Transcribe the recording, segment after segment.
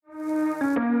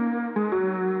If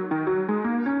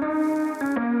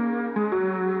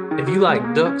you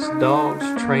like ducks, dogs,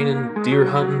 training, deer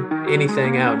hunting,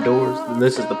 anything outdoors, then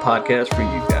this is the podcast for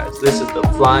you guys. This is the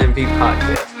Flying V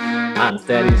Podcast. I'm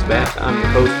Thaddeus Bash. I'm your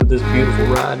host for this beautiful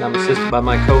ride. I'm assisted by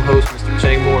my co-host, Mr.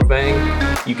 Changmore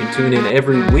Vang. You can tune in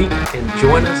every week and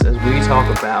join us as we talk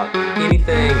about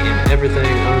anything and everything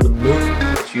under the moon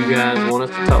that you guys want us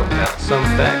to talk about. Some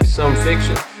facts, some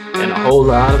fiction, and a whole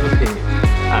lot of opinion.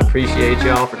 I appreciate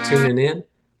y'all for tuning in.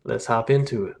 Let's hop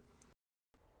into it.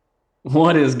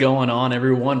 What is going on,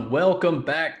 everyone? Welcome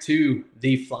back to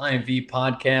the Flying V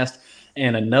Podcast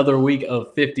and another week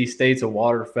of 50 States of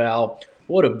Waterfowl.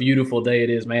 What a beautiful day it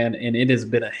is, man, and it has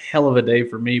been a hell of a day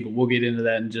for me, but we'll get into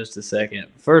that in just a second.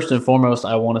 First and foremost,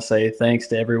 I want to say thanks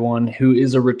to everyone who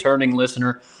is a returning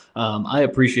listener. I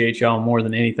appreciate y'all more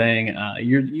than anything.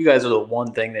 You guys are the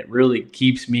one thing that really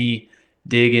keeps me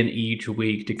digging each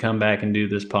week to come back and do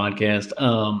this podcast.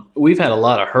 We've had a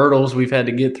lot of hurdles we've had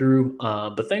to get through,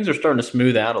 but things are starting to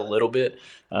smooth out a little bit,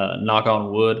 knock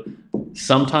on wood.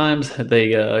 Sometimes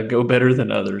they go better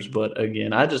than others, but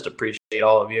again, I just appreciate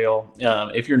all of y'all.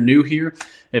 If you're new here,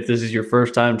 if this is your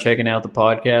first time checking out the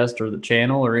podcast or the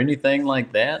channel or anything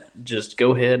like that, just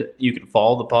go ahead. You can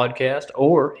follow the podcast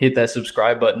or hit that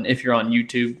subscribe button. If you're on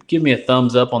YouTube, give me a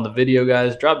thumbs up on the video,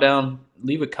 guys. Drop down,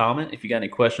 leave a comment if you got any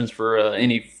questions for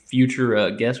any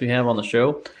future guests we have on the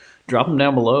show. Drop them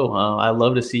down below. I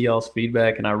love to see y'all's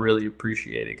feedback, and I really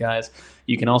appreciate it, guys.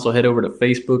 You can also head over to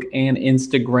Facebook and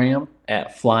Instagram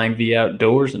at Flying V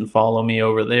Outdoors and follow me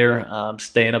over there. I'm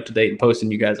staying up to date and posting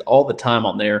you guys all the time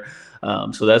on there.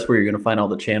 So that's where you're going to find all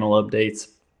the channel updates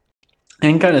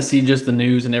and kind of see just the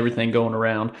news and everything going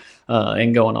around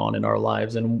and going on in our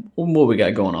lives and what we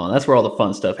got going on. That's where all the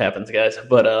fun stuff happens, guys.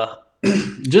 But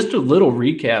just a little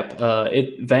recap.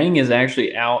 Vang is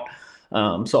actually out.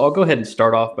 So I'll go ahead and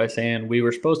start off by saying we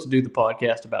were supposed to do the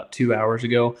podcast about 2 hours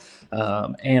ago.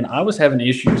 And I was having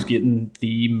issues getting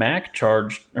the Mac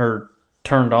charged or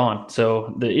turned on.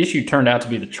 So the issue turned out to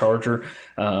be the charger.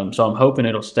 So I'm hoping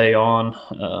it'll stay on.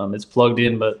 It's plugged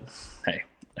in, but hey,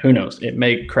 who knows? It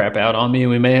may crap out on me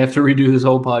and we may have to redo this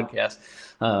whole podcast.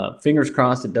 Fingers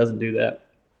crossed it doesn't do that.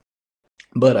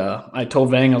 But I told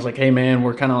Vang, I was like, hey, man,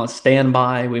 we're kind of on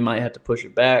standby. We might have to push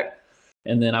it back.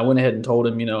 And then I went ahead and told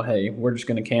him, hey, we're just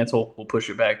going to cancel. We'll push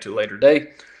it back to a later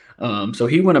day. So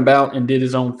he went about and did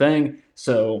his own thing.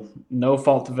 So no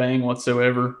fault to Vang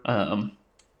whatsoever.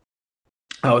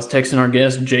 I was texting our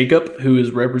guest, Jacob, who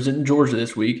is representing Georgia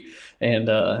this week. And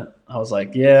I was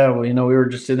like, yeah, well, we were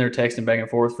just sitting there texting back and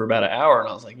forth for about an hour. And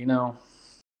I was like,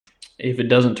 if it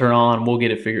doesn't turn on, we'll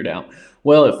get it figured out.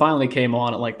 Well, it finally came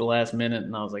on at like the last minute,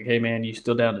 and I was like, hey, man, you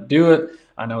still down to do it?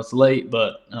 I know it's late,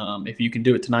 but if you can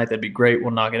do it tonight, that'd be great.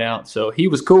 We'll knock it out. So he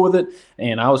was cool with it,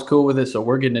 and I was cool with it, so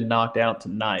we're getting it knocked out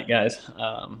tonight, guys.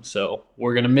 So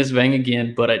we're going to miss Vang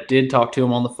again, but I did talk to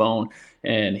him on the phone,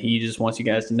 and he just wants you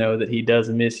guys to know that he does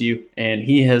miss you, and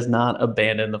he has not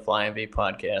abandoned the Flying V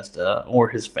Podcast or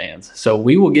his fans. So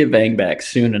we will get Vang back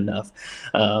soon enough.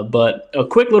 But a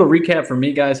quick little recap from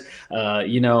me, guys.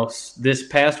 This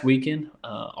past weekend,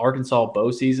 Arkansas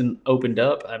bow season opened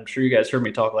up. I'm sure you guys heard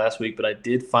me talk last week, but I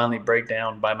did finally break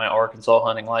down by my Arkansas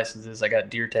hunting licenses. I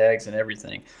got deer tags and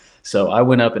everything. So I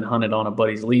went up and hunted on a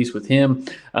buddy's lease with him.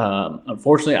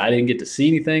 Unfortunately, I didn't get to see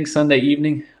anything Sunday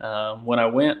evening when I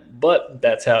went, but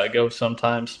that's how it goes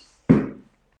sometimes.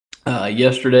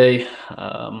 Yesterday,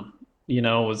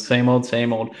 was same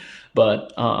old.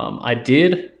 But I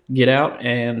did get out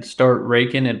and start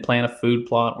raking and plant a food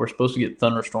plot. We're supposed to get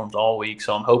thunderstorms all week,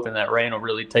 so I'm hoping that rain will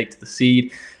really take to the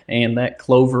seed and that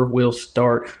clover will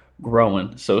start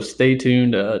growing. So stay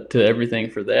tuned to everything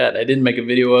for that. I didn't make a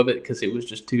video of it because it was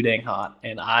just too dang hot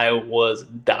and I was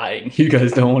dying. You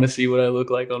guys don't want to see what I look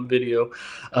like on video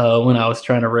when I was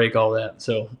trying to rake all that.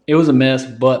 So it was a mess,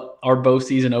 but our bow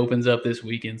season opens up this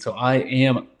weekend. So I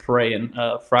am praying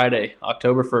Friday,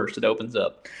 October 1st, it opens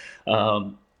up.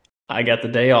 I got the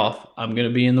day off. I'm going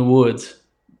to be in the woods,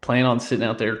 plan on sitting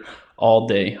out there all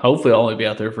day. Hopefully I'll only be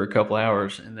out there for a couple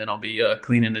hours and then I'll be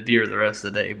cleaning the deer the rest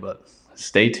of the day, but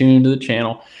stay tuned to the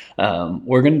channel.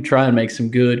 We're going to try and make some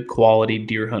good quality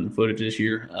deer hunting footage this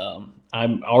year.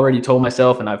 I'm already told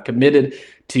myself and I've committed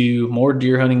to more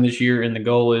deer hunting this year, and the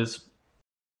goal is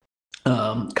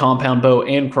compound bow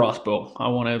and crossbow. I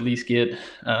want to at least get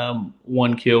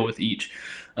one kill with each.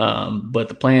 But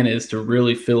the plan is to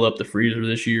really fill up the freezer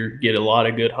this year, get a lot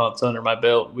of good hunts under my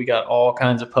belt. We got all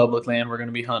kinds of public land we're going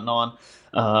to be hunting on.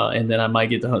 And then I might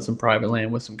get to hunt some private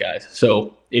land with some guys.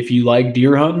 So if you like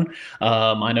deer hunting,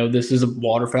 I know this is a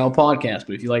waterfowl podcast,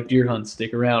 but if you like deer hunting,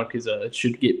 stick around because it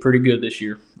should get pretty good this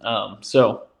year.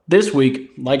 So this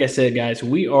week, like I said, guys,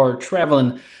 we are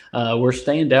traveling. We're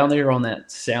staying down there on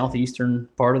that southeastern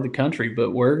part of the country,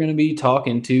 but we're going to be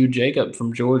talking to Jacob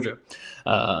from Georgia.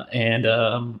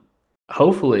 And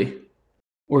hopefully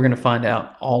we're going to find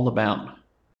out all about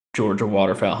Georgia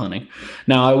waterfowl hunting.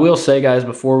 Now, I will say, guys,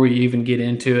 before we even get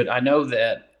into it, I know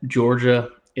that Georgia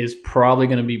is probably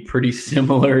going to be pretty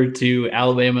similar to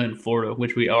Alabama and Florida,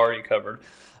 which we already covered.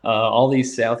 All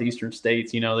these southeastern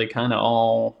states, they kind of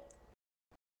all,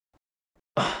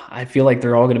 I feel like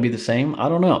they're all going to be the same. I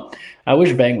don't know. I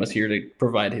wish Vang was here to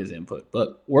provide his input,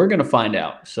 but we're going to find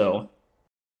out. So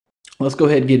let's go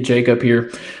ahead and get Jacob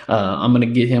here. I'm going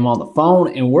to get him on the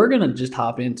phone, and we're going to just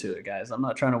hop into it, guys. I'm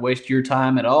not trying to waste your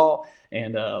time at all.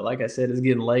 And like I said, it's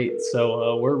getting late,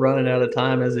 so we're running out of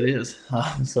time as it is.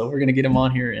 So we're going to get him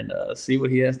on here and see what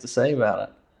he has to say about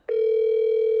it.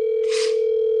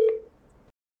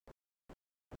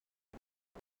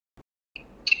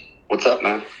 What's up,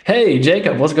 man? Hey,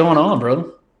 Jacob, what's going on,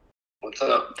 brother? What's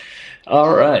up?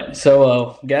 All right.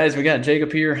 So, guys, we got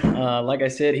Jacob here. Like I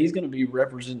said, he's going to be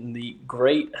representing the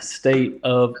great state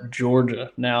of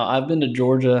Georgia. Now, I've been to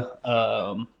Georgia.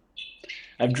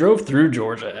 I've drove through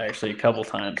Georgia, actually, a couple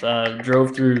times. I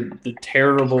drove through the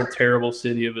terrible, terrible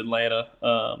city of Atlanta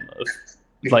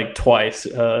like twice,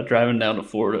 driving down to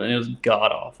Florida, and it was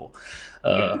god-awful.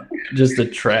 Just the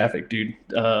traffic, dude.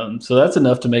 So that's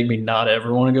enough to make me not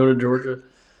ever want to go to Georgia.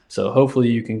 So hopefully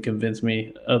you can convince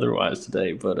me otherwise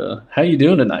today. But how you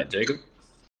doing tonight, Jacob?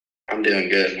 I'm doing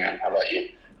good, man. How about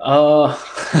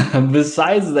you?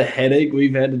 Besides the headache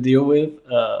we've had to deal with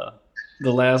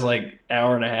the last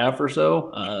hour and a half or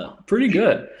so, pretty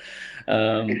good.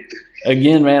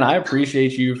 Again, man, I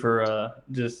appreciate you for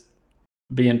just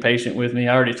being patient with me.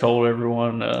 I already told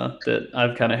everyone that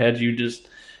I've kind of had you just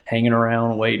hanging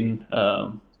around waiting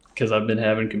because I've been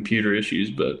having computer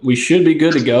issues, but we should be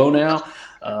good to go now.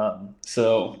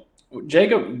 So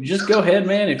Jacob, just go ahead,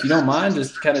 man. If you don't mind,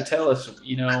 just kind of tell us,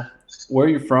 where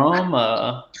you're from,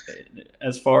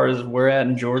 as far as we're at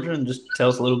in Georgia, and just tell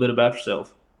us a little bit about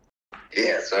yourself.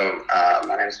 Yeah. So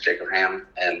my name is Jacob Ham,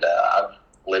 and I've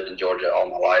lived in Georgia all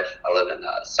my life. I live in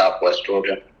Southwest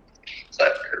Georgia. So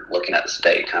if you're looking at the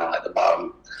state, kind of like the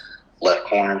bottom left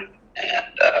corner, and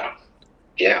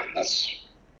yeah, that's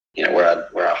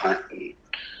where I hunt and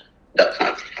duck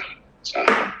hunt. So.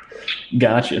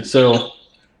 Gotcha. So,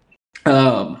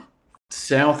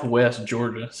 Southwest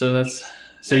Georgia. So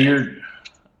you're.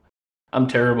 I'm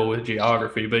terrible with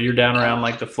geography, but you're down around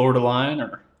the Florida line,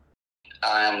 or?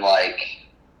 I'm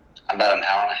about an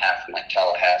hour and a half from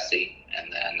Tallahassee,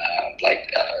 and then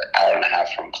hour and a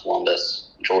half from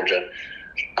Columbus, Georgia.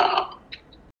 I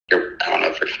don't know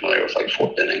if you're familiar with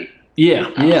Fort Benning. Yeah.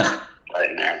 Right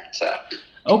in there. So.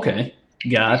 Okay.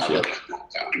 Gotcha.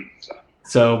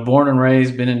 So born and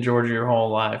raised, been in Georgia your whole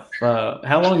life.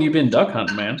 How long you been duck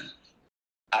hunting, man?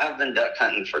 I've been duck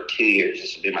hunting for 2 years.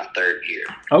 This will be my third year.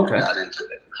 Okay. I got into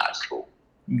it in high school.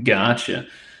 Gotcha.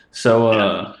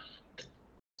 So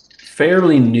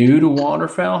fairly new to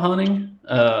waterfowl hunting,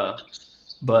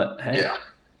 but hey, yeah.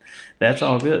 That's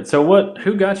all good. So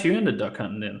who got you into duck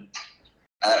hunting then?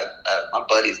 My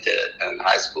buddies did it in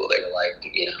high school. They were like,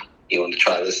 you want to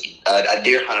try this? I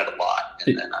deer hunted a lot,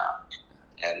 and then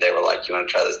and they were like, you want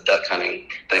to try this duck hunting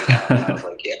thing? And I was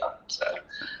like, yeah. So,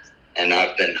 and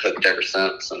I've been hooked ever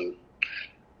since, and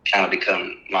kind of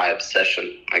become my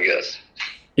obsession, I guess.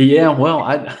 Yeah, well,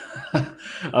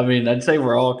 I mean, I'd say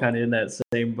we're all kind of in that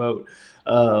same boat.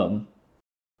 I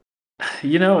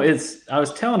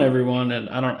was telling everyone, and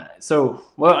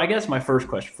I guess my first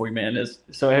question for you, man, is,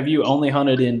 so have you only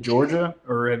hunted in Georgia,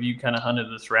 or have you kind of hunted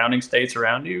the surrounding states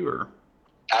around you, or?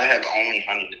 I have only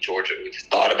hunted in Georgia. We've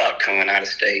thought about coming out of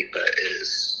state, but it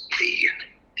is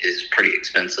pretty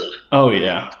expensive. Oh,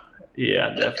 yeah.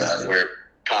 Yeah, definitely. We're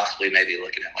possibly maybe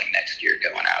looking at next year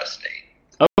going out of state.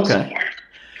 Okay. Somewhere.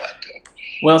 But,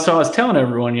 well, so I was telling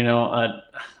everyone,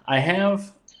 I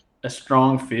have a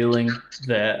strong feeling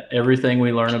that everything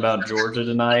we learn about Georgia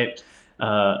tonight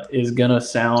is going to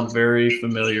sound very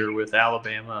familiar with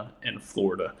Alabama and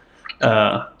Florida.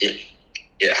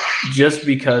 Yeah. Just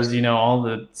because, all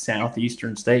the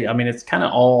southeastern state, I mean, it's kind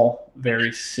of all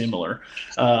very similar.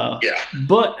 Yeah.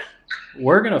 But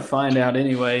we're going to find out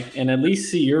anyway, and at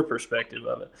least see your perspective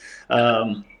of it.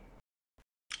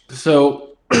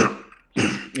 So,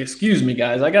 excuse me,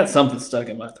 guys. I got something stuck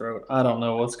in my throat. I don't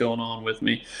know what's going on with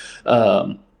me.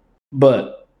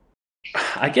 But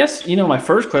I guess, my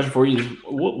first question for you is,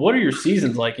 what are your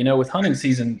seasons like? With hunting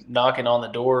season knocking on the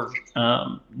door,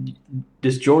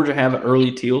 does Georgia have an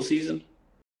early teal season?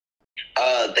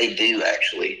 They do,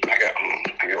 actually. I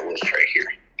got a list right here.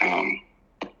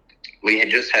 we had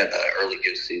just had the early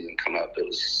goose season come up. It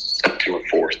was September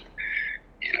 4th,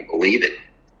 and I believe it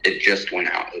just went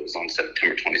out. It was on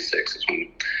September 26th is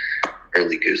when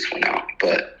early goose went out.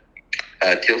 But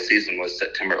teal season was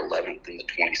September 11th and the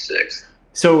 26th.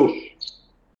 So,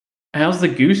 how's the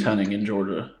goose hunting in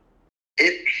Georgia?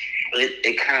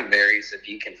 It kind of varies. If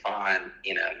you can find,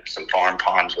 some farm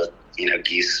ponds with,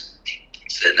 geese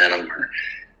sitting in them, or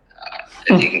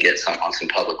if you can get some on some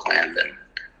public land, then,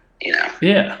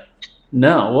 Yeah.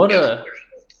 No, I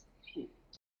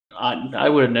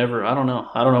would have never, I don't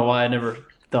know why I never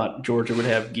thought Georgia would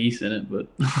have geese in it, but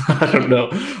I don't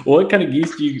know. What kind of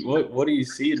geese what do you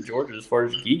see in Georgia as far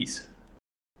as geese?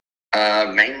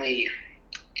 Mainly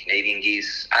Canadian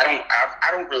geese. I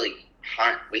don't really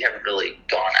hunt. We haven't really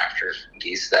gone after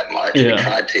geese that much. Yeah. We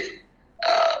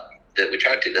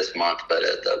tried to this month, but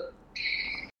it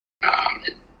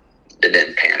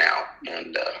didn't pan out,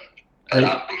 and but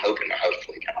I'm hoping to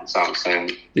hopefully get on some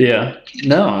soon. Yeah,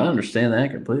 no, I understand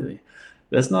that completely.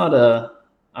 That's not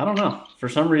I don't know. For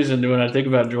some reason, when I think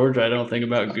about Georgia, I don't think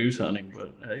about goose hunting.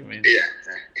 But I mean,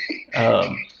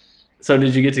 yeah. So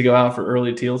did you get to go out for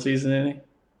early teal season? Any?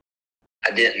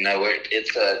 I didn't know it.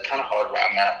 It's kind of hard where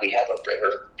I'm at. We have a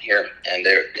river here, and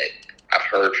I've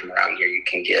heard from around here you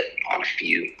can get on a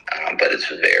few, but it's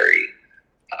very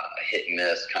hit and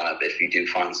miss. Kind of, if you do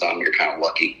find some, you're kind of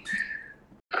lucky.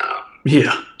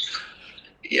 Yeah,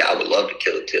 I would love to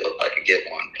kill a teal if I could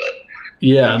get one, but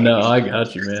yeah, no, I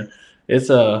got you, man. It's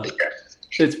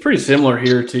pretty similar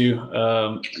here too.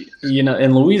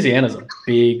 And Louisiana's a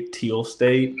big teal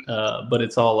state, but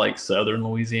it's all like southern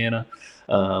Louisiana.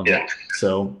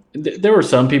 So there were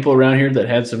some people around here that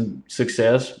had some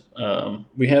success.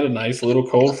 We had a nice little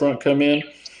cold front come in,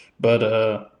 but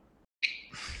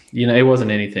it wasn't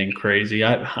anything crazy.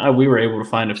 We were able to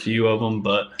find a few of them,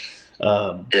 but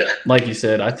like you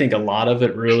said, I think a lot of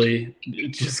it really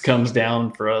just comes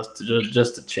down for us to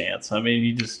just a chance. I mean,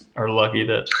 you just are lucky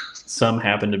that some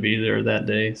happen to be there that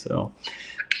day. So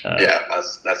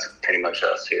that's pretty much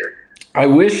us here. I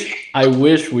wish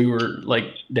we were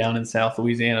like down in South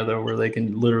Louisiana though, where they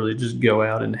can literally just go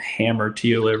out and hammer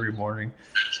teal every morning.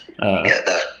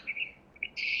 That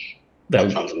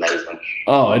sounds amazing.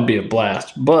 Oh, it'd be a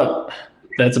blast, but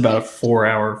that's about a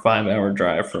 5-hour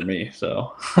drive for me.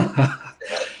 So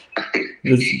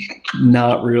it's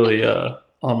not really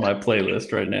on my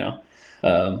playlist right now.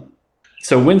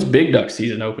 So when's Big Duck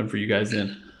season open for you guys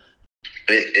then?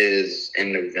 It is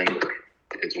in November.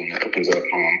 It's when it opens up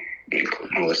on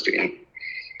my list again.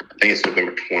 I think it's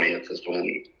November 20th is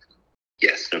when.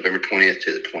 Yes, November 20th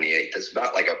to the 28th. It's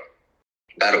about a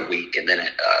week, and then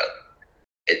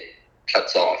it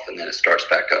cuts off, and then it starts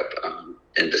back up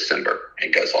in December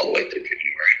and goes all the way through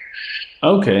January.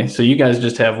 Okay, so you guys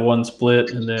just have one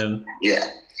split, and then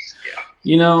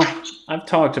I've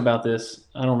talked about this.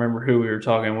 I don't remember who we were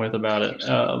talking with about it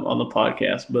on the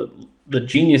podcast, but the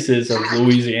geniuses of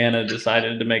Louisiana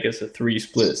decided to make us a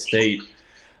 3-split state.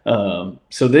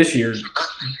 So this year,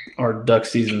 our duck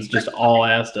season's just all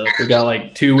assed up. We got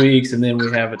like 2 weeks, and then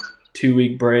we have a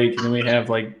 2-week break, and then we have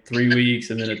like 3 weeks,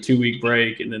 and then a 2-week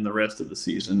break, and then the rest of the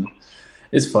season.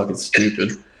 It's fucking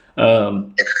stupid.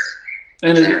 And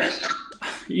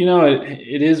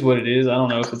it is what it is. I don't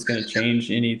know if it's going to change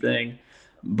anything,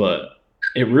 but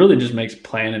it really just makes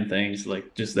planning things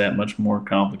like just that much more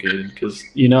complicated. Because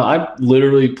I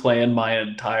literally planned my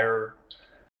entire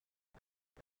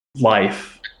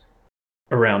life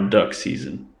around duck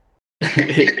season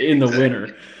in the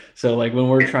winter. So like when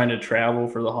we're trying to travel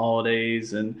for the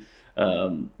holidays and,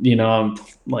 I'm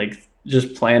like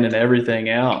just planning everything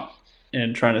out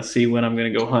and trying to see when I'm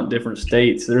going to go hunt different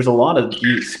states. There's a lot of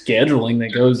scheduling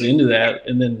that goes into that.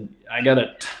 And then I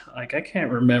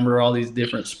can't remember all these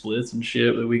different splits and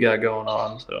shit that we got going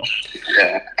on. So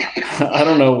I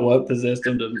don't know what possessed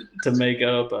them to make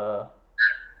up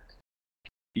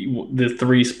the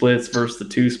 3 splits versus the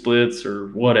 2 splits or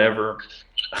whatever.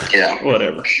 Yeah.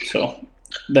 Whatever. So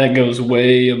that goes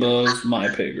way above my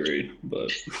pay grade.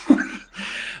 But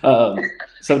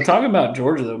so talking about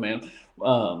Georgia though, man,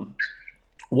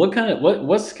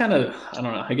 what's kind of, I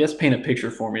don't know, I guess paint a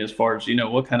picture for me as far as,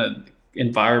 what kind of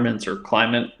environments or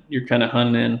climate you're kind of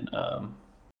hunting in.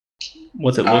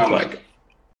 What's it look like?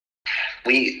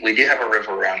 We do have a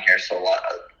river around here, so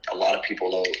a lot of people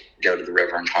will go to the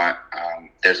river and hunt.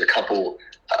 There's a couple,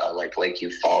 like Lake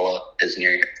Eufaula is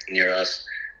near us.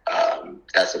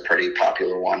 That's a pretty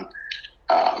popular one.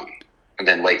 And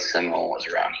then Lake Seminole is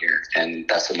around here, and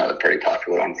that's another pretty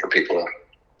popular one for people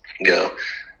to go.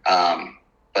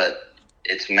 But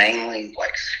it's mainly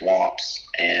like swamps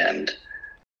and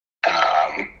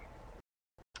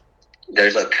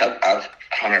There's a couple. I've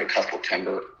hunted a couple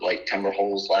timber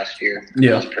holes last year.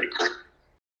 Yeah, that was pretty cool.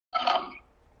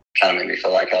 Kind of made me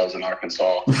feel like I was in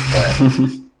Arkansas, but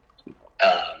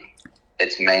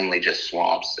it's mainly just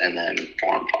swamps and then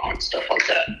farm ponds, stuff like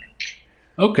that.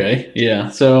 Okay, yeah.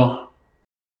 So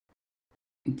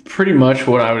pretty much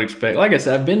what I would expect. Like I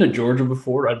said, I've been to Georgia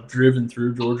before. I've driven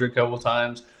through Georgia a couple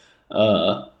times.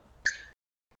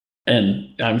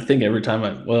 And I think every time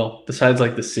besides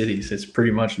like the cities, it's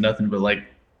pretty much nothing but like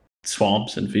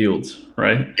swamps and fields,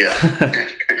 right? Yeah.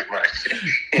 Right.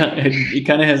 It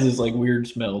kind of has this like weird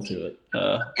smell to it.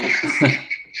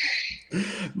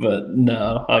 But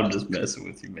no, I'm just messing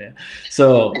with you, man.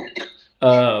 So,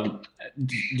 do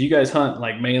you guys hunt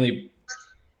like mainly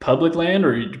public land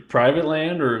or private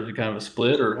land, or is it kind of a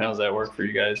split, or how's that work for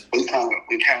you guys? We kind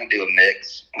of do a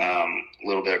mix, a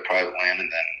little bit of private land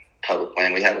and then public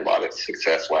land. We had a lot of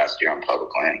success last year on public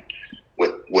land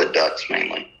with wood ducks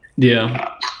mainly.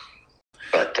 Yeah.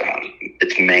 But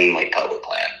it's mainly public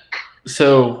land.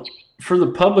 So for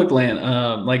the public land,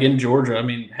 like in Georgia, I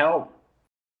mean, how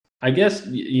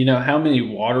many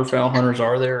waterfowl hunters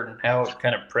are there, and how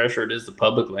kind of pressured is the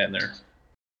public land there?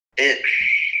 It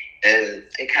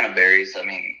kind of varies. I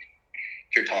mean,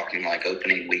 if you're talking like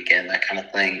opening weekend, that kind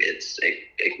of thing, it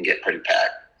can get pretty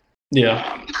packed.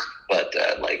 Yeah. But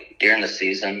like during the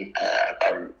season, if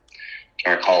I can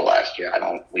recall last year,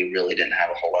 we really didn't have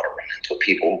a whole lot of run-ins with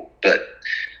people, but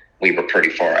we were pretty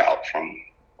far out from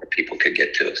where people could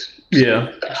get to us.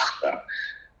 Yeah. So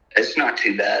it's not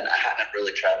too bad. I haven't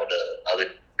really traveled to other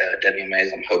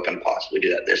WMAs. I'm hoping to possibly do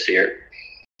that this year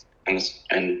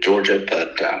in Georgia,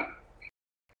 but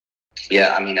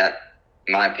yeah, I mean, in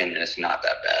my opinion, it's not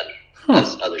that bad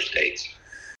as other states.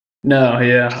 No,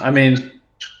 yeah. I mean,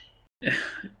 I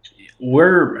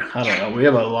don't know. We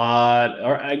have a lot.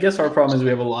 I guess our problem is we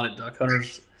have a lot of duck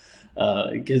hunters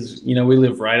because, we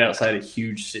live right outside a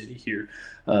huge city here.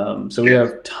 So we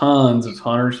have tons of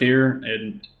hunters here,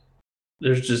 and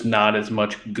there's just not as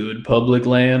much good public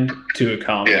land to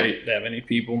accommodate that many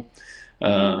people.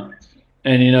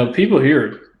 And, people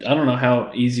here, I don't know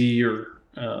how easy or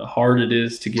hard it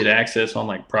is to get access on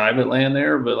like private land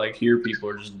there, but like here people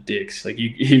are just dicks. Like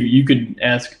you could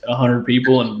ask 100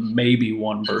 people and maybe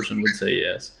one person would say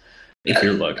yes if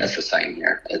you're lucky. That's the same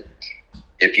here.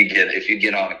 If you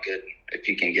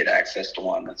can get access to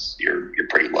one, you're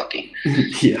pretty lucky.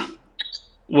 Yeah.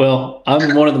 Well,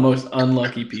 I'm one of the most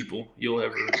unlucky people you'll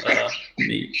ever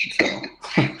meet, so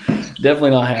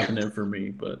definitely not happening for me.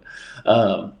 But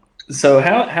so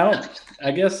how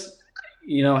I guess.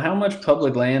 How much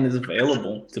public land is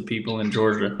available to people in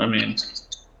Georgia? I mean,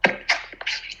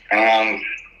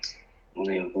 let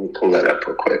me pull that up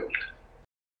real quick.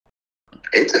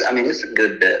 It's a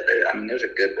good bit. I mean,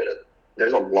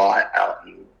 there's a lot out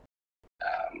in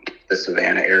the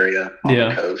Savannah area on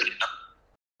the coast.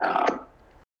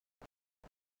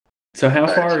 So how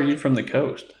far are you from the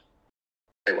coast?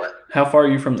 Say what? How far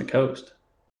are you from the coast?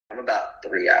 I'm about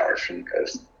 3 hours from the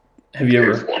coast. Have you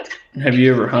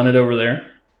ever hunted over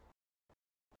there?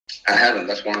 I haven't.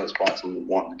 That's one of the spots I'm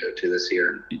wanting to go to this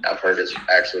year. I've heard it's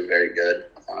actually very good.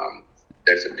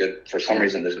 For some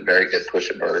reason, there's a very good push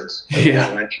of birds.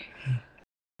 Yeah.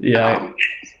 Yeah.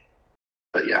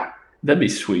 But yeah. That'd be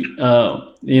sweet.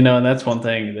 And that's one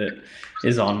thing that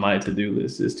is on my to-do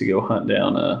list is to go hunt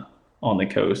down on the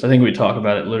coast. I think we talk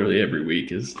about it literally every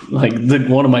week. Is like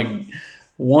one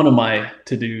of my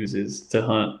to-dos is to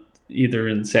hunt either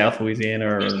in South Louisiana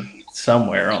or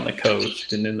somewhere on the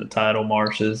coast and in the tidal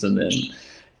marshes. And then,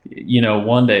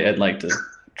 one day I'd like to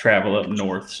travel up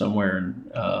north somewhere and,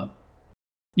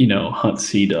 hunt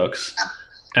sea ducks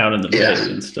out in the bay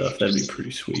and stuff. That'd be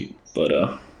pretty sweet.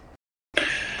 But,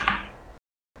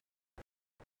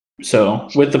 so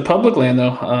with the public land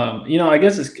though, I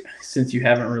guess since you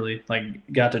haven't really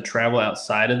got to travel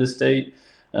outside of the state,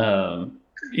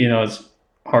 it's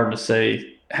hard to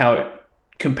say how it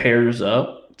compares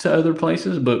up to other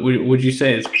places, but would you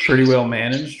say it's pretty well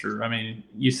managed? Or, I mean,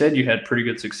 you said you had pretty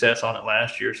good success on it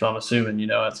last year, so I'm assuming,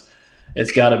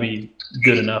 it's got to be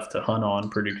good enough to hunt on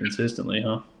pretty consistently,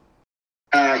 huh?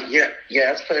 Yeah,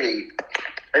 it's pretty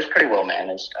well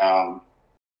managed.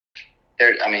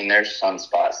 There's some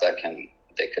spots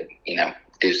they could,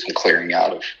 do some clearing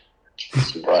out of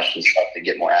some brush and stuff to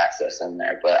get more access in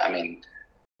there. But I mean,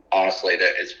 honestly,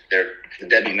 the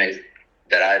WMAs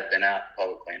that I've been at,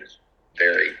 public land is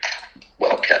very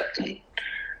well kept, and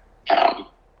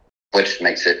which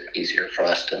makes it easier for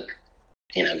us to,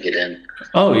 get in.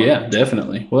 Oh yeah,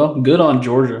 definitely. Well, good on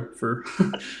Georgia for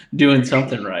doing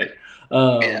something right.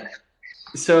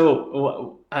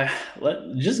 So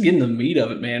just getting the meat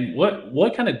of it, man.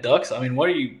 What kind of ducks? I mean, what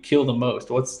do you kill the most?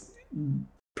 What's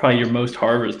probably your most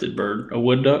harvested bird? A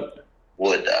wood duck?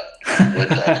 Wood duck. Wood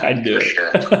duck. I do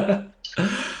for it. sure.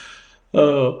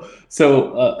 Oh,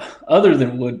 so other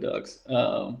than wood ducks,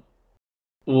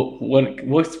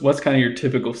 what's kind of your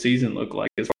typical season look like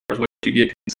as far as what you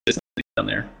get consistently down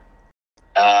there?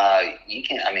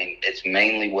 I mean, it's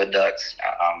mainly wood ducks.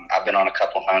 I've been on a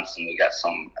couple hunts and we got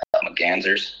some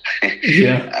mergansers.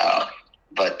 Yeah.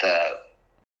 But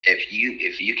if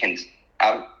you can,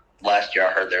 last year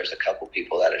I heard there's a couple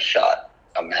people that had shot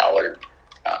a mallard.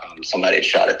 Somebody had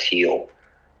shot a teal.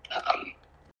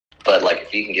 But like,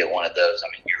 if you can get one of those, I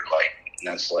mean,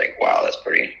 that's like, wow, that's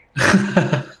pretty.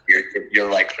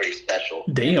 you're like pretty special.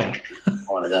 Damn.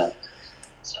 One of them.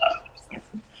 So.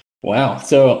 Wow.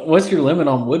 So what's your limit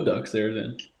on wood ducks there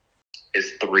then?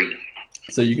 It's 3.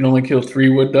 So you can only kill 3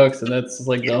 wood ducks, and that's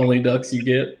like the only ducks you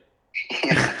get?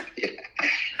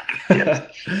 Yeah.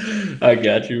 I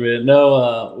got you, man.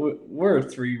 No, we're a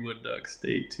 3 wood duck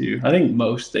state too. I think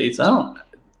most states.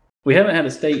 We haven't had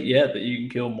a state yet that you can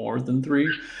kill more than 3.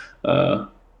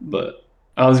 But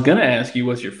I was gonna ask you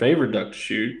what's your favorite duck to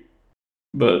shoot,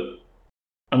 but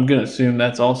I'm gonna assume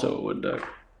that's also a wood duck.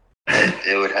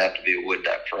 It would have to be a wood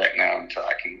duck for right now until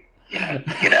I can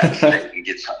get out of state and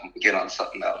get on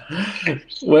something else.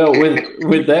 Well,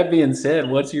 with that being said,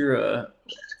 what's your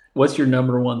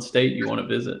number 1 state you want to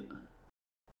visit?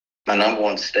 My number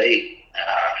 1 state,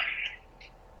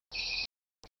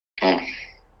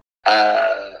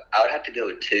 I would have to go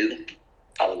with 2.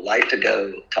 I would like to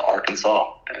go to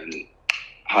Arkansas and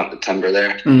hunt the timber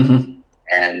there,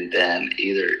 and then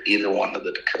either one of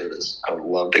the Dakotas. I would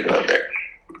love to go there.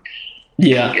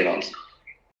 Yeah, get on some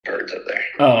birds up there.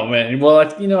 Oh man, well,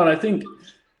 and I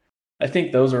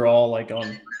think those are all like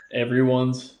on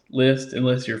everyone's list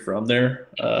unless you're from there.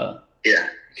 Yeah,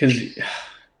 because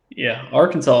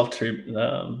Arkansas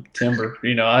timber.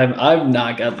 I've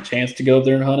not got the chance to go up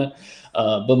there and hunt it,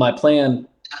 but my plan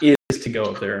is to go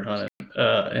up there and hunt it.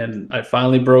 And I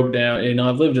finally broke down.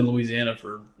 I've lived in Louisiana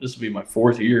this will be my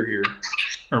 4th year here,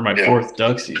 or my 4th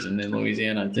duck season in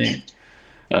Louisiana, I think.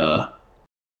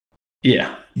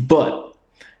 But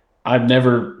I've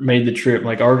never made the trip.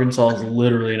 Like, Arkansas is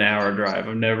literally an hour drive.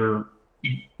 I've never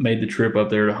made the trip up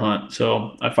there to hunt.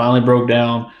 So I finally broke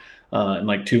down, and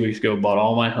like 2 weeks ago, bought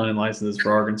all my hunting licenses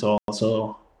for Arkansas.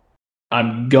 So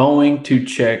I'm going to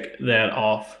check that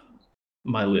off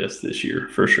my list this year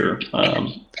for sure,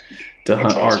 to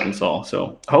hunt Arkansas.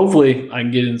 So hopefully I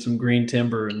can get in some green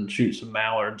timber and shoot some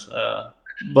mallards.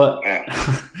 But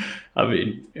I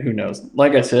mean, who knows?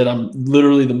 Like I said, I'm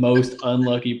literally the most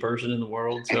unlucky person in the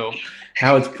world. So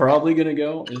how it's probably going to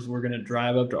go is we're going to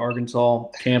drive up to Arkansas,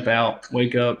 camp out,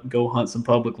 wake up, go hunt some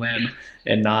public land,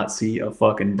 and not see a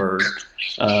fucking bird.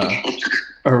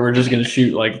 Or we're just going to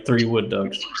shoot like 3 wood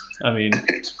ducks. I mean,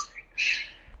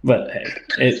 but hey,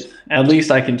 at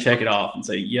least I can check it off and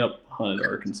say, yep, hunted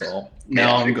Arkansas.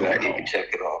 Now I'm going home. You can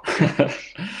check it off.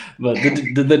 But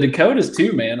the Dakotas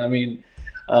too, man. I mean,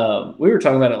 we were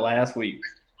talking about it last week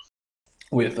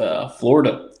with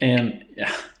Florida, and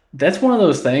that's one of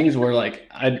those things where like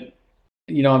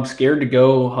I'm scared to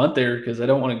go hunt there because I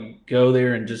don't want to go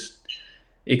there and just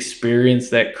experience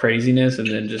that craziness and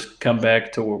then just come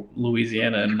back to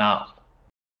Louisiana and not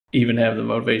even have the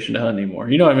motivation to hunt anymore.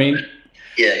 You know what I mean?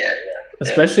 Yeah.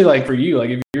 Especially like for you,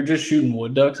 like if you're just shooting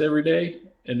wood ducks every day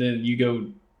and then you go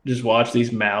just watch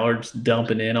these mallards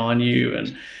dumping in on you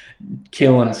and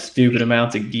killing stupid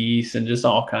amounts of geese and just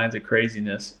all kinds of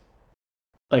craziness.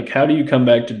 Like, how do you come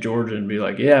back to Georgia and be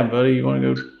like, yeah, buddy, you want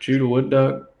to go shoot a wood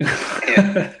duck?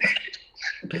 Yeah,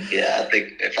 I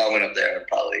think if I went up there, I'd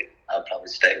probably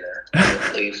stay there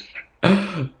at least.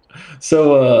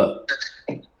 So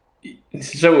do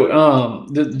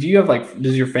you have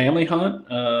does your family hunt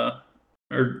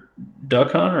or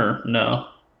duck hunt or no?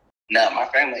 No, my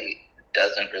family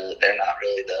doesn't really. They're not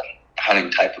really the hunting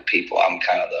type of people. I'm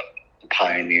kind of the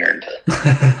pioneer into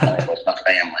with my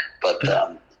family, but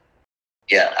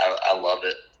I love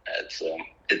it.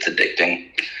 It's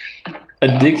addicting.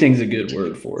 Addicting's a good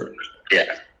word for it.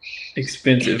 Yeah.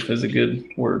 Expensive is a good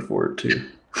word for it too.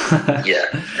 Yeah,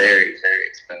 very, very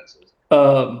expensive.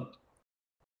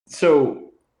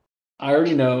 So I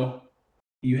already know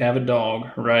you have a dog,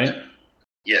 right?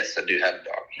 Yes, I do have a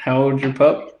dog. How old's your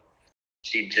pup?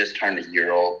 She just turned a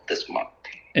year old this month.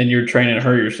 And you're training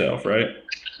her yourself, right?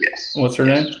 Yes. What's her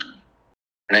name?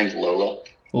 Her name's Lola.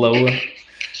 Lola.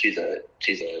 She's a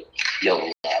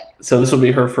yellow lab. So this will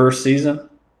be her first season?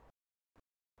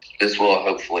 This will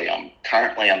hopefully.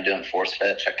 Currently I'm doing force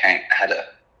fetch. I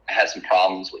had some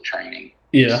problems with training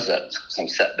Yeah. Some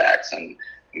setbacks and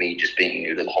me just being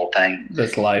new to the whole thing.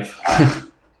 That's life.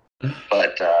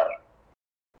 But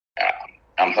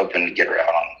I'm hoping to get her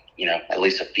out on, at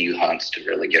least a few hunts to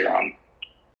really get her on,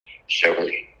 show her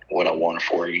what I want her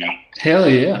for, Hell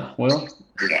yeah. Well,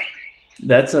 Yeah.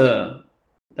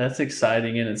 that's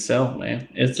exciting in itself, man.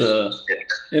 It'll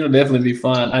definitely be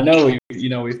fun. I know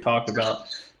we've talked about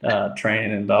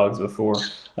training and dogs before,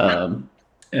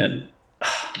 and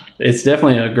it's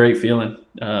definitely a great feeling,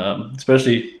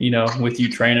 especially with you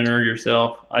training her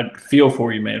yourself. I feel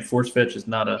for you, man. Force fetch is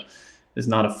not a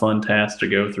fun task to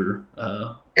go through.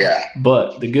 Yeah.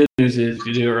 But the good news is, if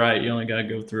you do it right, you only got to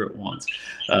go through it once.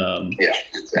 Yeah.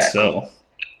 Exactly. So,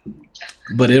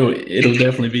 but it'll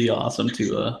definitely be awesome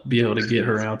to be able to get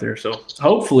her out there. So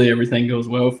hopefully everything goes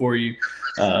well for you,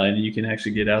 and you can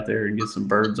actually get out there and get some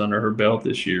birds under her belt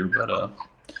this year. But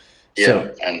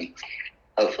and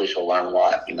hopefully she'll learn a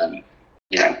lot, and then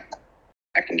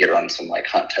I can get her on some like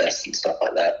hunt tests and stuff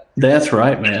like that. That's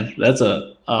right, man. That's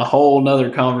a whole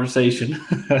nother conversation.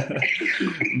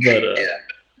 But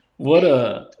what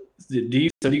do you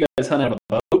guys hunt out of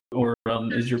a boat, or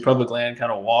is your public land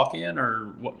kind of walk-in,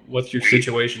 or what's your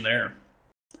situation there?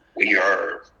 We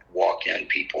are walk-in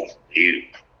people. We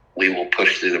will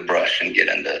push through the brush and get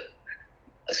into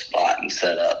a spot and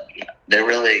set up. There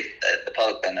really, the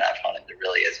public land that I've hunted, there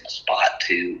really isn't a spot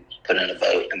to put in a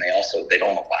boat, and they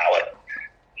don't allow it.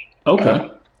 Okay.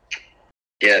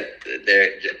 Yeah,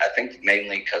 I think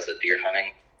mainly because of deer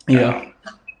hunting. Yeah.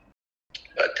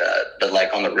 But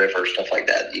like on the river, stuff like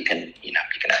that, you can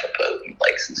have a boat and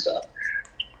lakes and stuff.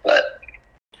 But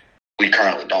we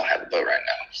currently don't have a boat right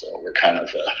now, so we're kind of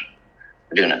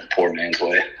we're doing it the poor man's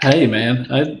way. Hey,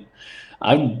 man,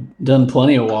 I've done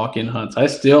plenty of walk-in hunts. I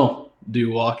still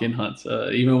do walk-in hunts.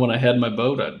 Even when I had my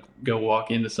boat, I'd go walk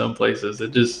into some places.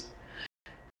 It just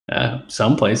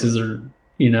some places are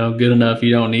good enough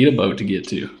you don't need a boat to get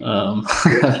to.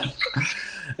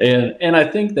 And I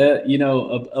think that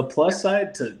a plus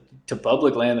side to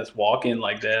public land that's walk-in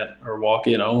like that, or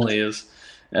walk-in only, is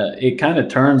it kind of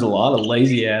turns a lot of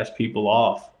lazy ass people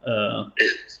off.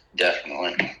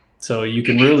 Definitely. So you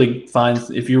can really find,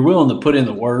 if you're willing to put in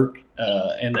the work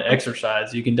and the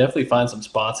exercise, you can definitely find some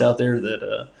spots out there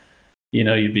that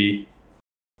you'd be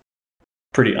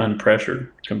pretty unpressured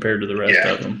compared to the rest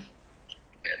of them.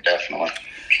 Yeah, definitely.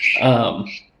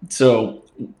 So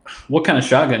what kind of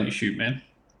shotgun you shoot, man?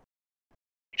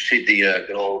 Shoot the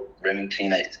good old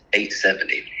Remington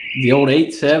 870. The old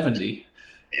 870.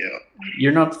 Yeah.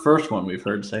 You're not the first one we've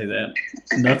heard say that.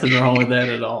 Nothing wrong with that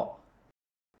at all.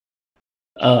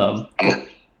 I'm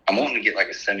wanting to get like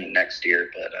a semi next year,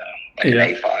 but an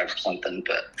A5 or something.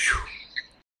 But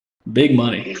big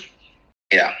money.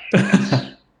 Yeah,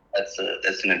 that's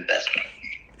an investment.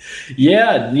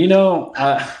 Yeah,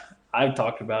 I've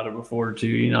talked about it before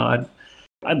too.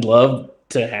 I'd love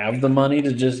to have the money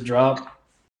to just drop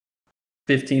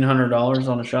 $1,500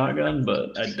 on a shotgun,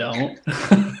 but I don't.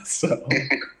 So,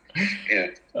 yeah.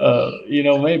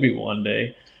 Maybe one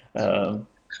day.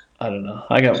 I don't know.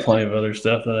 I got plenty of other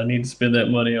stuff that I need to spend that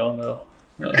money on, though.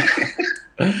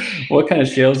 What kind of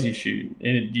shells you shoot?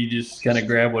 And do you just kind of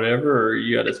grab whatever, or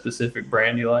you got a specific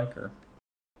brand you like? Or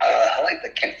I like the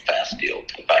Kent Fast Steel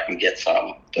if I can get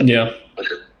some. But yeah.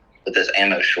 With this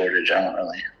ammo shortage, I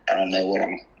don't know what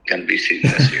I'm going to be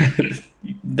shooting this year.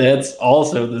 That's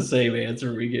also the same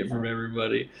answer we get from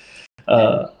everybody.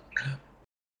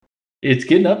 It's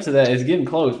getting up to that. It's getting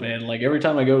close, man. Like every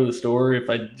time I go to the store, if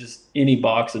I just any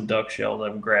box of duck shells, I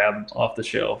grab off the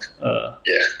shelf.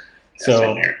 Yeah.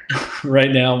 So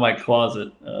right now my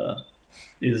closet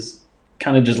is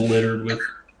kind of just littered with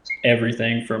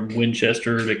everything from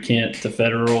Winchester to Kent to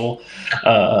Federal.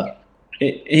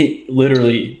 It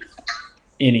literally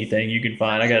anything you can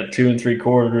find. I got 2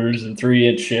 3/4 and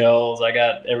 3-inch shells. I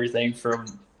got everything from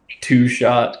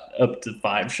 2-shot up to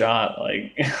 5-shot.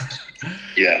 Like,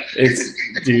 yeah,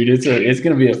 it's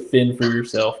gonna be a fin for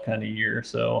yourself kind of year.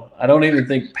 So I don't even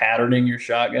think patterning your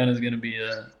shotgun is gonna be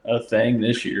a thing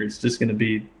this year. It's just gonna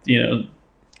be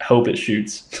hope it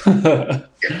shoots.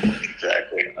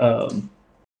 Exactly.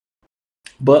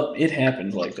 But it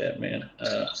happens like that, man.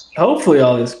 Hopefully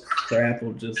all this crap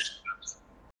will just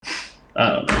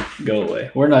go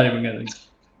away. We're not even gonna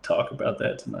talk about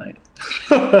that tonight.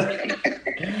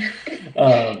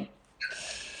 Oh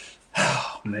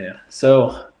man.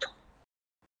 So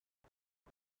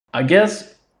I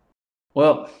guess,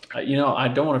 well, I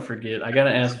don't want to forget. I got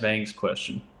to ask Vang's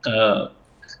question.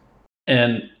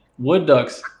 And wood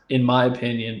ducks, in my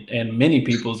opinion, and many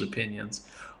people's opinions,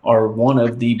 are one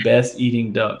of the best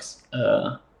eating ducks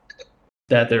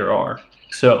that there are.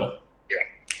 So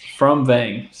from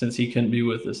Vang, since he couldn't be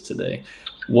with us today,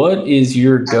 what is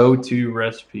your go-to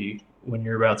recipe when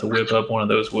you're about to whip up one of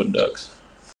those wood ducks?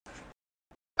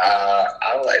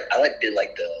 I like to do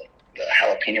like the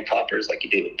jalapeno poppers like you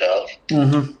do with Dove,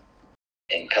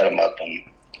 and cut them up, and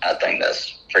I think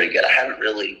that's pretty good. I haven't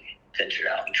really ventured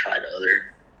out and tried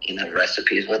other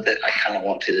recipes with it. I kind of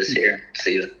want to this year,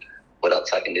 see what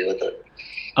else I can do with it.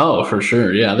 Oh, for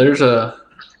sure. Yeah, there's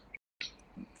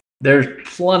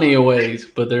plenty of ways,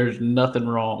 but there's nothing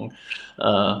wrong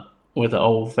with an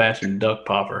old-fashioned duck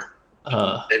popper.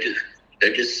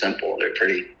 They're just simple. They're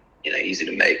pretty easy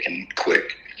to make and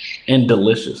quick and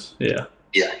delicious. Yeah.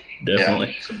 Yeah.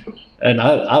 Definitely. Yeah. And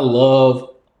I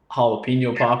love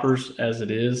jalapeno poppers as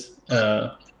it is. And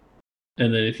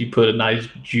then if you put a nice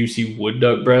juicy wood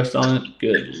duck breast on it,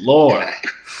 good Lord.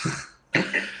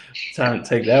 Time to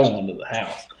take that one to the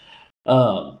house.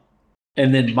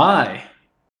 And then my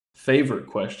favorite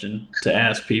question to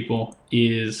ask people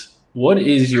is, what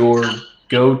is your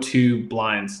go-to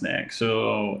blind snack?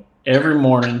 So every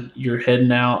morning you're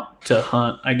heading out to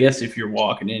hunt. I guess if you're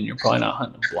walking in, you're probably not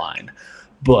hunting blind,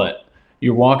 but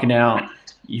you're walking out,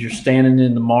 you're standing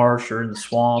in the marsh or in the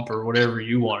swamp or whatever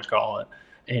you want to call it,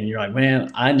 and you're like,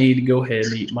 man, I need to go ahead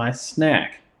and eat my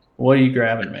snack. What are you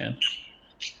grabbing, man?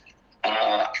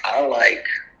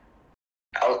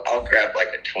 I'll grab like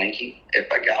a Twinkie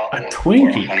if I got a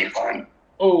Twinkie. Or a honey bun.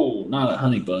 Oh, not a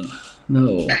honey bun.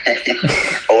 No.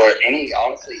 Or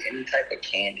honestly, any type of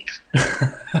candy.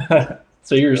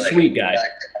 So you're a sweet guy. I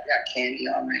got candy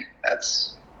on me.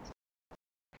 That's.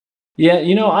 Yeah,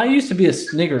 I used to be a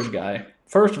Snickers guy.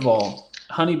 First of all,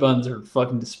 honey buns are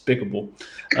fucking despicable.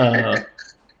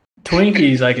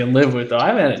 Twinkies I can live with, though. I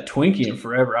haven't had a Twinkie in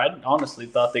forever. I honestly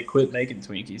thought they quit making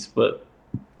Twinkies, but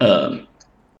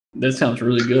that sounds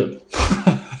really good.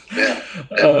 Yeah,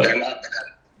 they're not bad.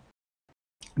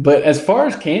 But as far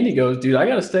as candy goes, dude, I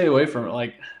got to stay away from it.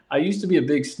 Like, I used to be a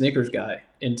big Snickers guy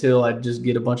until I just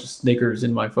get a bunch of Snickers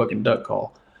in my fucking duck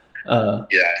call.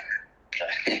 Yeah.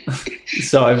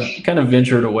 So I've kind of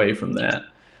ventured away from that.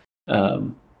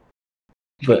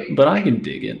 But I can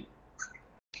dig it.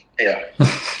 Yeah.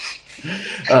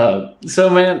 So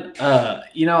man,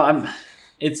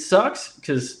 it sucks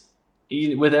because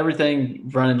with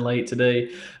everything running late today,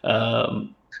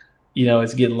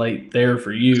 it's getting late there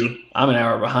for you. I'm an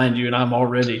hour behind you and I'm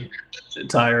already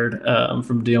tired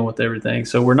from dealing with everything.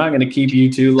 So we're not going to keep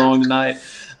you too long tonight,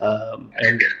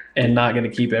 and not going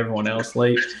to keep everyone else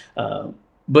late.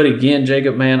 But again,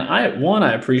 Jacob, man,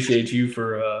 I appreciate you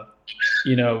for,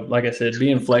 like I said,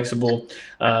 being flexible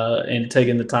and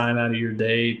taking the time out of your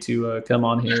day to come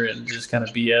on here and just kind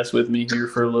of BS with me here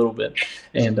for a little bit.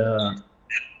 And,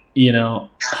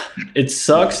 it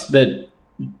sucks that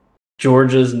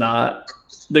Georgia's not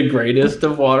the greatest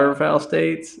of waterfowl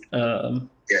states,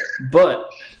 but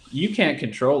you can't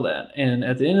control that. And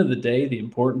at the end of the day, the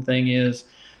important thing is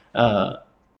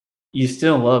you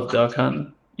still love duck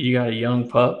hunting. You got a young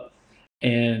pup,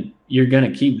 and you're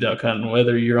going to keep duck hunting,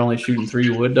 whether you're only shooting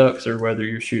 3 wood ducks or whether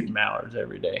you're shooting mallards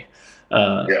every day.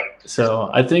 So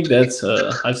I think that's,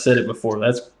 I've said it before,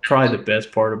 that's probably the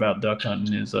best part about duck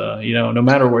hunting is, no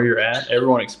matter where you're at,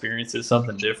 everyone experiences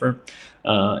something different.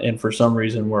 And for some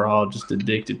reason, we're all just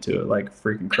addicted to it like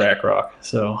freaking crack rock.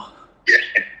 So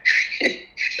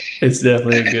it's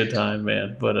definitely a good time,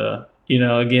 man. But,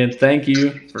 again, thank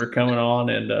you for coming on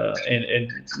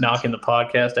and knocking the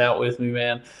podcast out with me,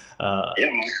 man.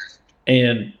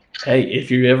 And hey, if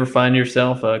you ever find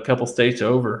yourself a couple states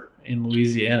over in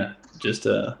Louisiana, just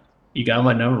you got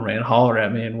my number, man. Holler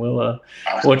at me, and we'll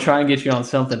try and get you on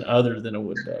something other than a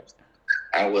wood duck.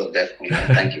 I will definitely.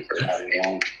 Thank you for having me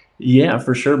on. Yeah,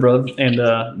 for sure, brother.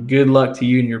 And good luck to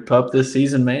you and your pup this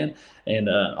season, man. And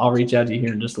I'll reach out to you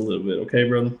here in just a little bit, okay,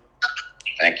 brother?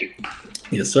 Thank you.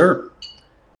 Yes, sir.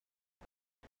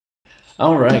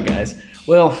 All right, guys.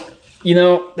 Well,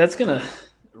 that's going to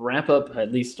wrap up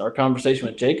at least our conversation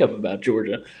with Jacob about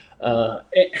Georgia.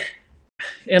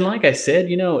 And like I said,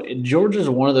 Georgia's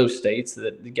one of those states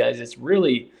that, guys, it's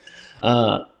really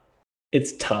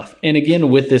it's tough. And again,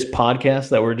 with this podcast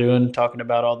that we're doing, talking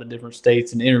about all the different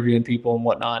states and interviewing people and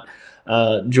whatnot,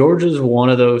 Georgia's one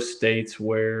of those states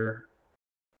where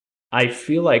I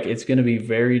feel like it's going to be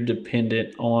very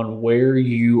dependent on where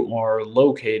you are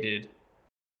located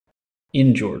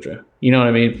in Georgia. You know what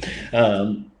I mean?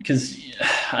 Because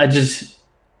it's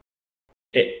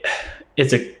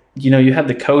a, you have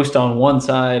the coast on one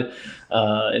side,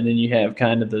 and then you have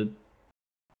kind of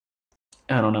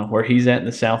I don't know where he's at in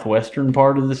the southwestern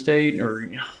part of the state, or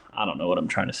I don't know what I'm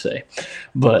trying to say,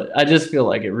 but I just feel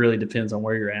like it really depends on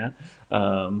where you're at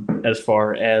as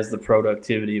far as the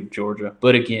productivity of Georgia.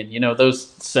 But again,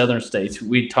 those southern states,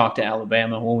 we talked to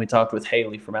Alabama when we talked with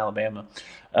Haley from Alabama,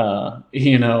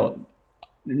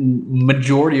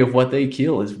 majority of what they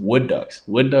kill is wood ducks.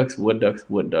 And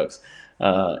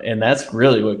that's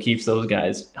really what keeps those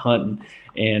guys hunting.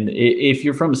 And if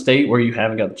you're from a state where you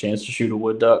haven't got the chance to shoot a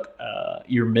wood duck,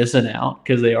 you're missing out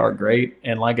because they are great.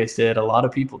 And like I said, a lot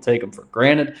of people take them for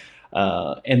granted.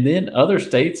 And then other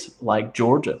states like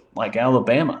Georgia, like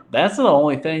Alabama, that's the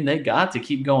only thing they got to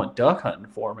keep going duck hunting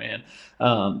for, man.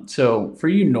 So for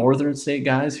you northern state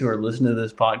guys who are listening to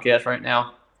this podcast right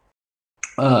now,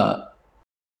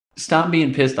 stop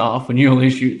being pissed off when you only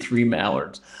shoot 3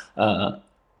 mallards.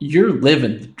 You're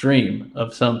living the dream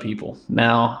of some people.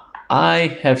 Now,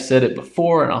 I have said it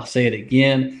before, and I'll say it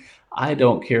again. I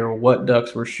don't care what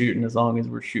ducks we're shooting as long as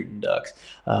we're shooting ducks.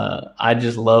 I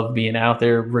just love being out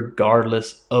there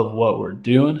regardless of what we're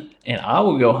doing. And I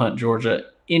will go hunt Georgia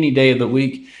any day of the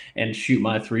week and shoot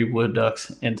my 3 wood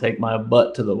ducks and take my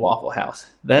butt to the Waffle House.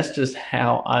 That's just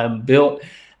how I'm built.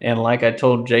 And like I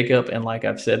told Jacob, and like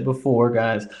I've said before,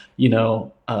 guys,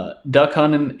 duck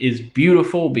hunting is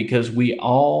beautiful because we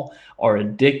all are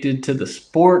addicted to the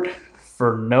sport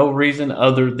for no reason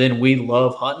other than we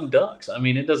love hunting ducks. I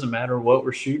mean, it doesn't matter what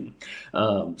we're shooting.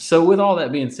 So with all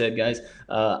that being said, guys,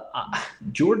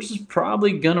 Georgia's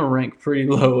probably going to rank pretty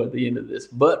low at the end of this,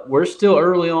 but we're still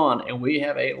early on and we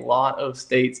have a lot of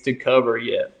states to cover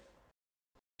yet.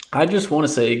 I just want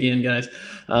to say again, guys,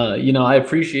 I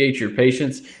appreciate your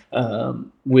patience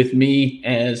with me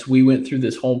as we went through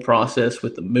this whole process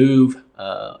with the move,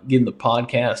 getting the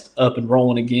podcast up and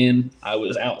rolling again. I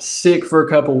was out sick for a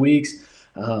couple weeks,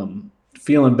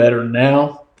 feeling better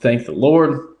now, thank the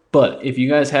Lord. But if you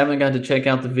guys haven't got to check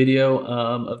out the video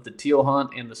of the teal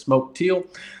hunt and the smoked teal,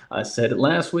 I said it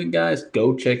last week, guys,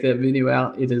 go check that video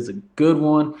out. It is a good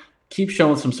one. Keep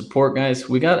showing some support, guys.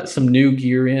 We got some new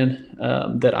gear in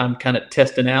that I'm kind of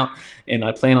testing out, and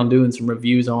I plan on doing some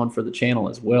reviews on for the channel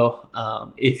as well.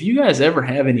 If you guys ever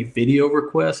have any video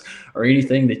requests or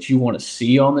anything that you want to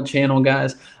see on the channel,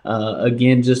 guys,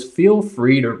 again, just feel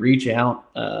free to reach out.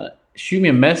 Shoot me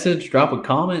a message, drop a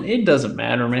comment. It doesn't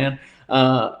matter, man.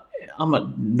 I'm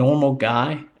a normal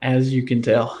guy, as you can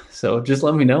tell. So just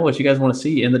let me know what you guys want to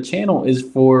see. And the channel is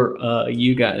for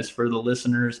you guys, for the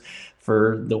listeners,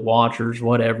 for the watchers,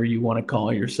 whatever you want to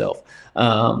call yourself.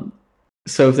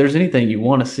 So if there's anything you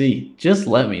want to see, just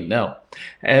let me know.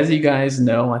 As you guys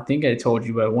know, I think I told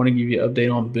you, but I want to give you an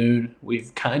update on Boone.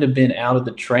 We've kind of been out of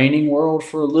the training world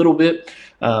for a little bit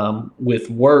with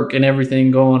work and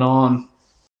everything going on.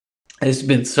 It's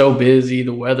been so busy.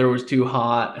 The weather was too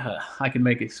hot. I can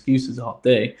make excuses all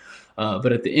day.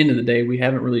 But at the end of the day, we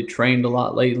haven't really trained a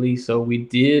lot lately. So we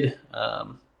did.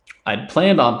 I'd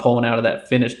planned on pulling out of that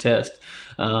finish test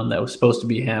that was supposed to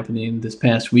be happening this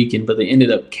past weekend, but they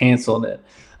ended up canceling it.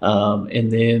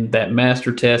 And then that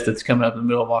master test that's coming up in the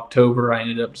middle of October, I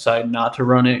ended up deciding not to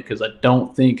run it because I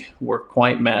don't think we're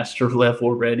quite master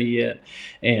level ready yet.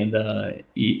 And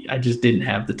I just didn't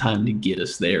have the time to get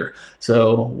us there.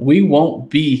 So we won't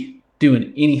be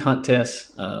doing any hunt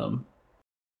tests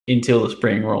until the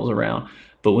spring rolls around.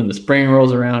 But when the spring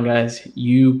rolls around, guys,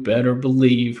 you better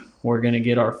believe we're going to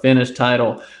get our finish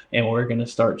title and we're going to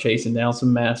start chasing down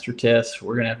some master tests.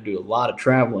 We're going to have to do a lot of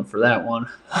traveling for that one.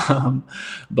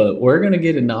 But we're going to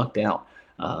get it knocked out.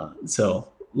 So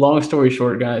long story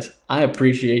short, guys, I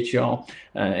appreciate y'all.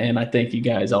 And I thank you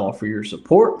guys all for your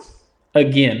support.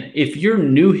 Again, if you're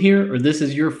new here or this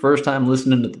is your first time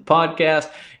listening to the podcast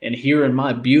and hearing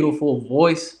my beautiful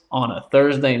voice on a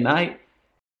Thursday night,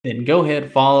 then go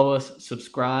ahead, follow us,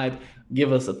 subscribe,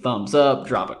 give us a thumbs up,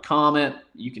 drop a comment.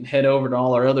 You can head over to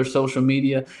all our other social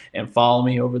media and follow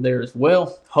me over there as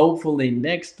well. Hopefully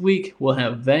next week we'll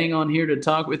have Vang on here to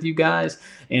talk with you guys,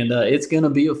 and it's going to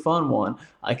be a fun one.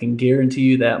 I can guarantee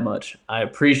you that much. I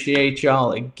appreciate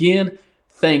y'all again.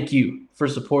 Thank you for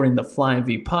supporting the Flying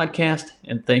V podcast,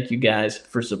 and thank you guys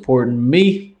for supporting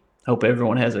me. Hope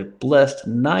everyone has a blessed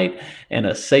night and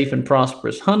a safe and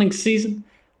prosperous hunting season.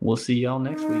 We'll see y'all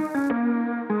next week.